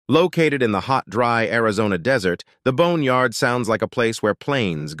Located in the hot, dry Arizona desert, the Boneyard sounds like a place where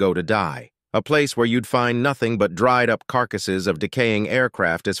planes go to die. A place where you'd find nothing but dried-up carcasses of decaying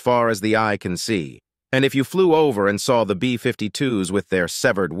aircraft as far as the eye can see. And if you flew over and saw the B-52s with their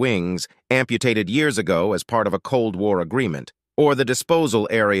severed wings, amputated years ago as part of a Cold War agreement, or the disposal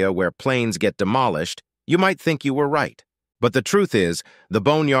area where planes get demolished, you might think you were right. But the truth is, the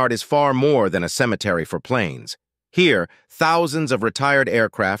Boneyard is far more than a cemetery for planes. Here, thousands of retired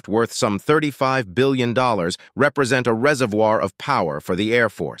aircraft worth some $35 billion represent a reservoir of power for the Air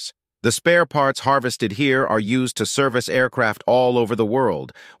Force. The spare parts harvested here are used to service aircraft all over the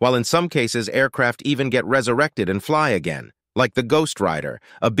world, while in some cases aircraft even get resurrected and fly again, like the Ghost Rider,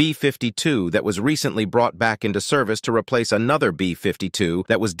 a B-52 that was recently brought back into service to replace another B-52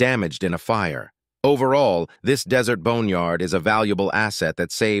 that was damaged in a fire. Overall, this desert Boneyard is a valuable asset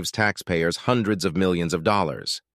that saves taxpayers hundreds of millions of dollars.